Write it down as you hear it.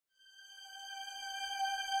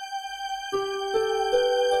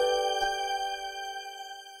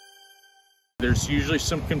There's usually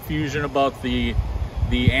some confusion about the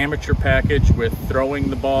amateur package with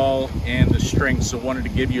throwing the ball and the string, so I wanted to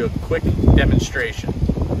give you a quick demonstration.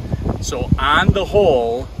 So on the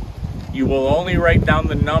hole, you will only write down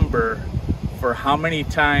the number for how many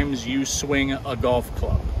times you swing a golf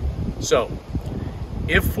club. So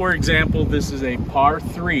if, for example, this is a par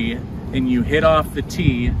 3 and you hit off the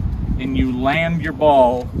tee and you land your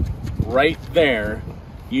ball right there,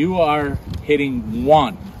 you are hitting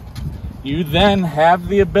 1. You then have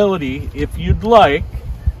the ability, if you'd like,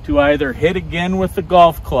 to either hit again with the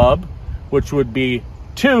golf club, which would be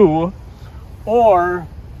 2, or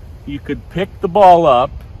you could pick the ball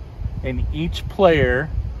up, and each player,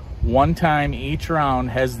 one time each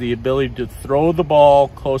round, has the ability to throw the ball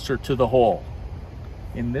closer to the hole.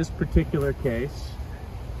 In this particular case,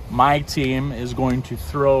 my team is going to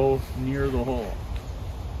throw near the hole.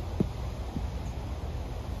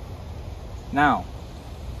 Now,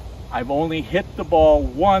 I've only hit the ball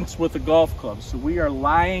once with a golf club, so we are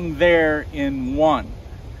lying there in 1.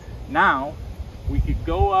 Now, we could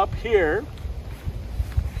go up here.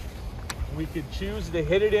 We could choose to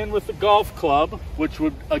hit it in with the golf club, which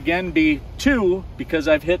would again be 2 because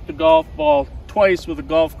I've hit the golf ball twice with a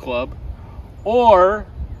golf club. Or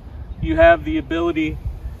you have the ability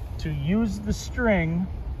to use the string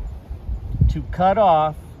to cut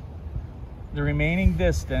off the remaining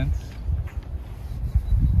distance,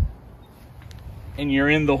 and you're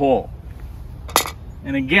in the hole.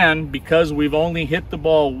 And again, because we've only hit the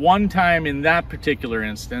ball 1 time in that particular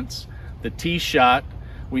instance, the tee shot,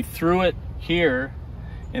 we threw it here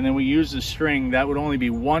and then we used the string, that would only be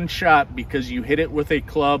 1 shot because you hit it with a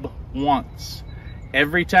club once.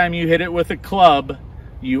 Every time you hit it with a club,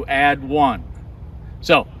 you add 1.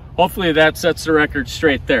 So hopefully that sets the record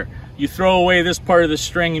straight there. You throw away this part of the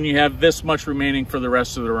string and you have this much remaining for the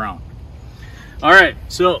rest of the round. All right,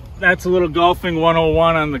 so that's a little golfing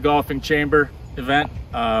 101 on the golfing chamber event.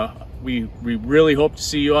 We really hope to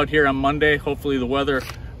see you out here on Monday. Hopefully the weather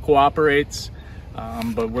cooperates,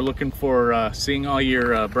 but we're looking for seeing all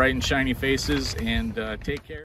your bright and shiny faces, and take care.